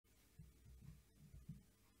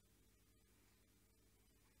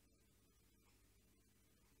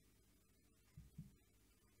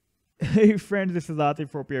Hey friends, this is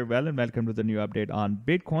Atif. Hope you're well and welcome to the new update on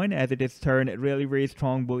Bitcoin as it is turned really very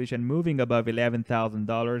strong bullish and moving above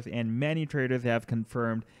 $11,000, and many traders have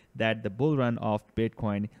confirmed that the bull run of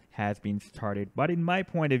Bitcoin has been started. But in my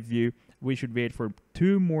point of view, we should wait for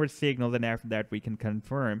two more signals, and after that we can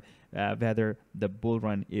confirm whether the bull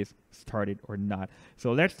run is started or not.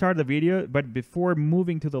 So let's start the video, but before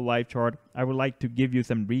moving to the live chart, I would like to give you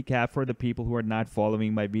some recap for the people who are not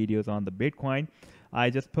following my videos on the Bitcoin. I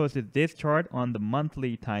just posted this chart on the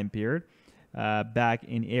monthly time period back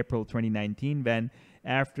in April 2019, when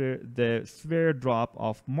after the severe drop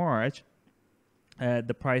of March,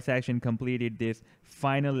 the price action completed this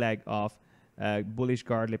final leg of bullish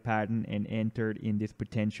Gartley pattern and entered in this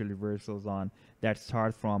potential reversal zone that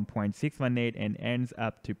starts from 0.618 and ends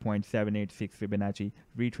up to 0.786 Fibonacci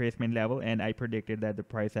retracement level. And I predicted that the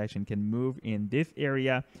price action can move in this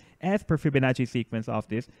area as per Fibonacci sequence of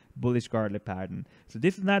this bullish Gartley pattern. So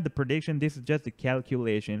this is not the prediction, this is just the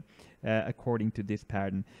calculation according to this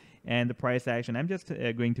pattern. And the price action, I'm just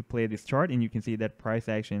going to play this chart, and you can see that price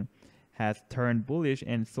action has turned bullish,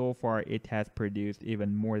 and so far it has produced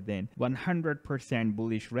even more than 100%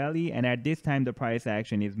 bullish rally. And at this time the price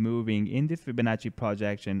action is moving in this Fibonacci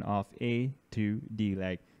projection of A to D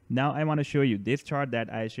leg. Now I want to show you this chart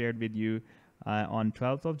that I shared with you on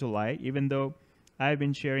 12th of July. Even though I've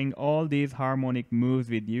been sharing all these harmonic moves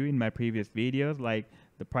with you in my previous videos, like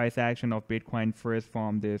the price action of Bitcoin first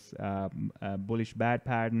formed this bullish bad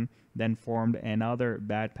pattern, then formed another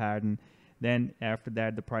bad pattern. Then after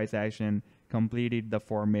that, the price action completed the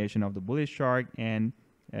formation of the bullish shark and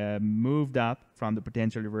moved up from the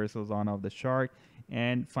potential reversal zone of the shark.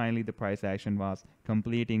 And finally, the price action was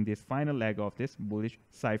completing this final leg of this bullish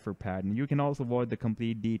cipher pattern. You can also watch the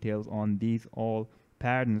complete details on these all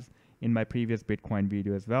patterns in my previous Bitcoin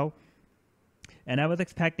video as well. And I was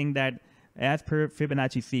expecting that as per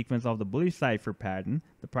Fibonacci sequence of the bullish cipher pattern,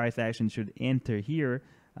 the price action should enter here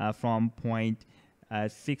from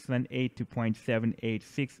 0.618 to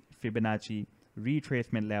 0.786 Fibonacci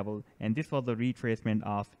retracement level, and this was the retracement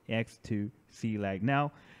of X to C leg.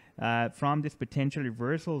 Now, from this potential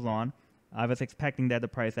reversal zone, I was expecting that the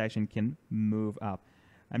price action can move up.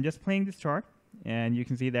 I'm just playing this chart, and you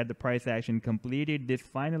can see that the price action completed this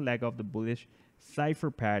final leg of the bullish cipher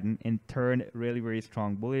pattern and turned really very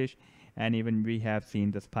strong bullish, and even we have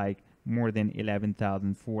seen the spike more than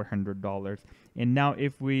 $11,400. And now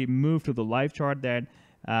if we move to the live chart, that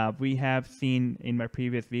we have seen in my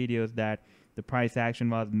previous videos that the price action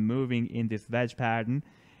was moving in this wedge pattern,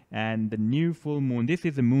 and the new full moon, this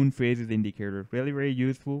is a moon phases indicator, really very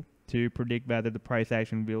useful to predict whether the price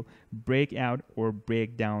action will break out or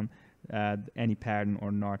break down any pattern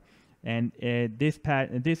or not. And this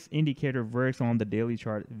indicator works on the daily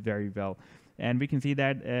chart very well. And we can see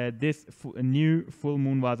that this new full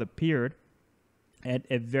moon was appeared at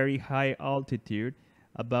a very high altitude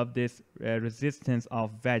above this resistance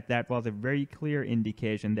of wedge. That was a very clear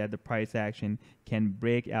indication that the price action can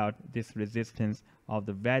break out this resistance of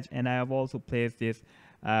the wedge. And I have also placed this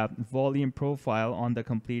volume profile on the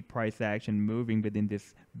complete price action moving within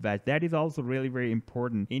this wedge. That is also really very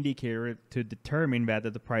important indicator to determine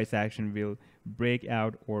whether the price action will break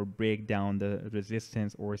out or break down the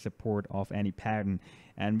resistance or support of any pattern.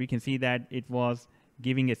 And we can see that it was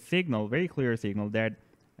giving a signal, very clear signal, that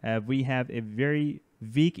we have a very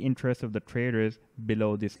weak interest of the traders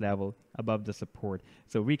below this level above the support.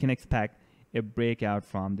 So we can expect a breakout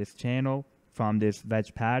from this channel, from this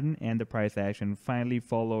wedge pattern, and the price action finally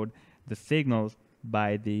followed the signals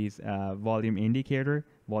by these volume indicator,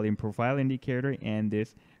 volume profile indicator, and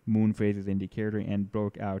this moon phases indicator, and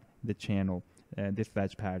broke out the channel, this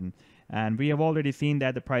wedge pattern. And we have already seen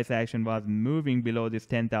that the price action was moving below this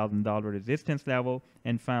 $10,000 resistance level,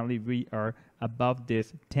 and finally we are above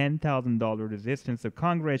this $10,000 resistance. So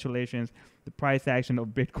congratulations, the price action of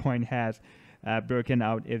Bitcoin has broken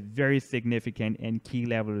out a very significant and key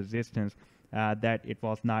level resistance that it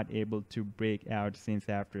was not able to break out since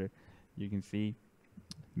after, you can see,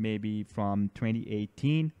 maybe from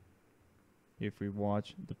 2018. If we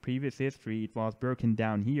watch the previous history, it was broken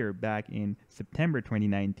down here back in September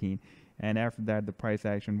 2019. And after that, the price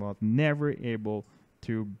action was never able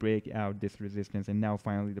to break out this resistance. And now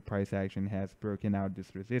finally, the price action has broken out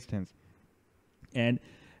this resistance. And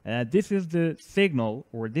this is the signal,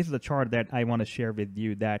 or this is the chart that I want to share with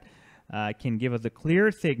you that can give us a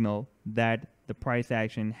clear signal that the price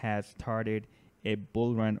action has started a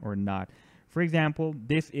bull run or not. For example,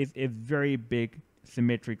 this is a very big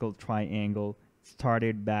symmetrical triangle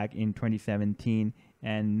started back in 2017,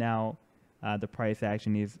 and now the price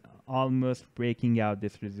action is almost breaking out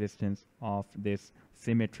this resistance of this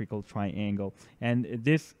symmetrical triangle. And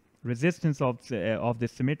this resistance of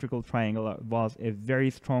this symmetrical triangle was a very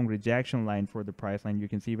strong rejection line for the price line. You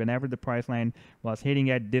can see whenever the price line was hitting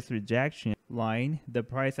at this rejection line, the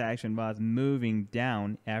price action was moving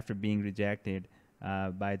down after being rejected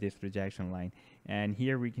by this rejection line. And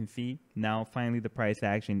here we can see now finally the price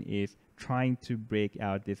action is trying to break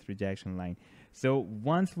out this rejection line. So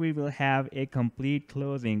once we will have a complete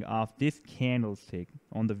closing of this candlestick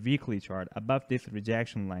on the weekly chart above this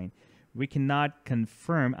rejection line, we cannot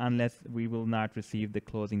confirm unless we will not receive the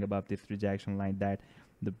closing above this rejection line that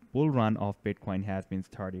the bull run of Bitcoin has been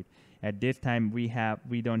started. At this time,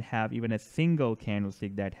 we don't have even a single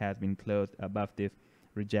candlestick that has been closed above this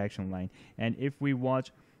rejection line. And if we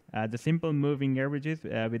watch the simple moving averages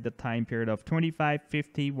with the time period of 25,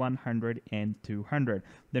 50, 100, and 200,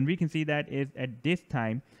 then we can see that is at this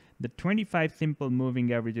time the 25 simple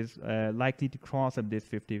moving averages likely to cross up this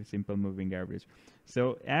 50 simple moving average.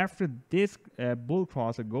 So after this bull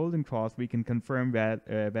cross, a golden cross, we can confirm that,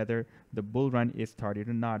 whether the bull run is started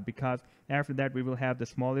or not, because after that we will have the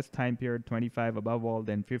smallest time period, 25 above all,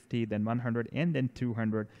 then 50, then 100, and then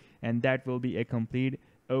 200, and that will be a complete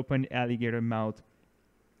open alligator mouth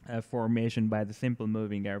formation by the simple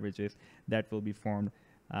moving averages that will be formed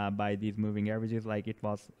by these moving averages, like it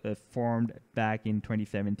was formed back in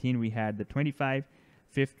 2017. We had the 25,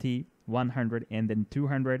 50, 100, and then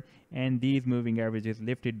 200, and these moving averages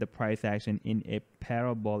lifted the price action in a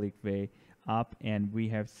parabolic way up, and we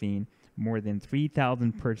have seen more than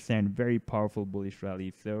 3,000% very powerful bullish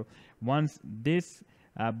rally. So once this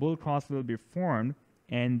bull cross will be formed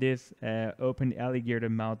and this open alligator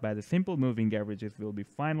mouth by the simple moving averages will be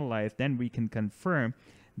finalized, then we can confirm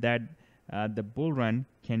that the bull run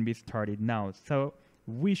can be started now. So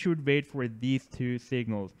we should wait for these two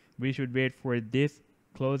signals. We should wait for this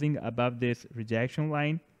closing above this rejection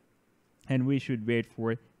line, and we should wait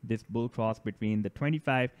for this bull cross between the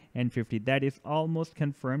 25 and 50. That is almost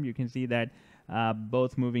confirmed. You can see that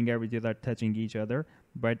both moving averages are touching each other,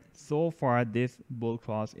 but so far this bull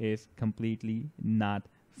cross is completely not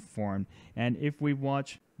formed. And if we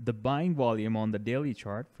watch the buying volume on the daily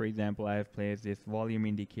chart, for example, I have placed this volume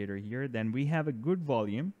indicator here, then we have a good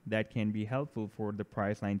volume that can be helpful for the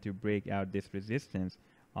price line to break out this resistance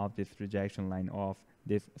of this rejection line of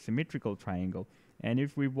this symmetrical triangle. And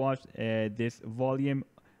if we watch this volume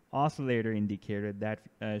oscillator indicator that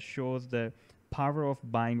shows the power of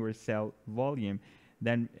buying or sell volume,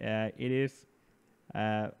 then it is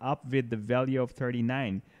up with the value of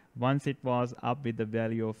 39. Once it was up with the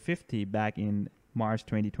value of 50 back in March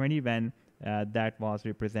 2020, when that was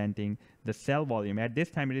representing the sell volume. At this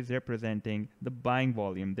time, it is representing the buying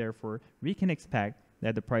volume. Therefore, we can expect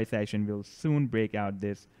that the price action will soon break out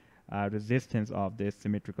this resistance of this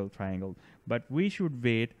symmetrical triangle. But we should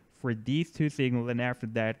wait for these two signals, and after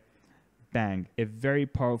that, bang, a very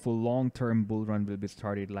powerful long-term bull run will be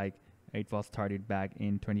started, like it was started back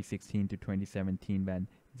in 2016 to 2017 when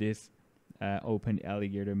this open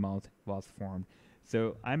alligator mouth was formed.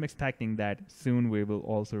 So I'm expecting that soon we will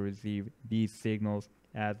also receive these signals,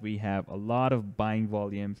 as we have a lot of buying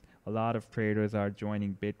volumes. A lot of traders are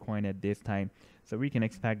joining Bitcoin at this time. So we can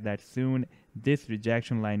expect that soon this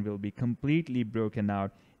rejection line will be completely broken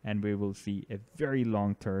out and we will see a very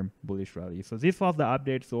long-term bullish rally. So this was the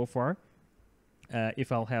update so far.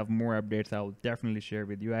 If I'll have more updates, I'll definitely share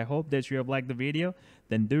with you. I hope that you have liked the video.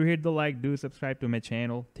 Then do hit the like, do subscribe to my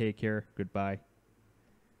channel. Take care. Goodbye.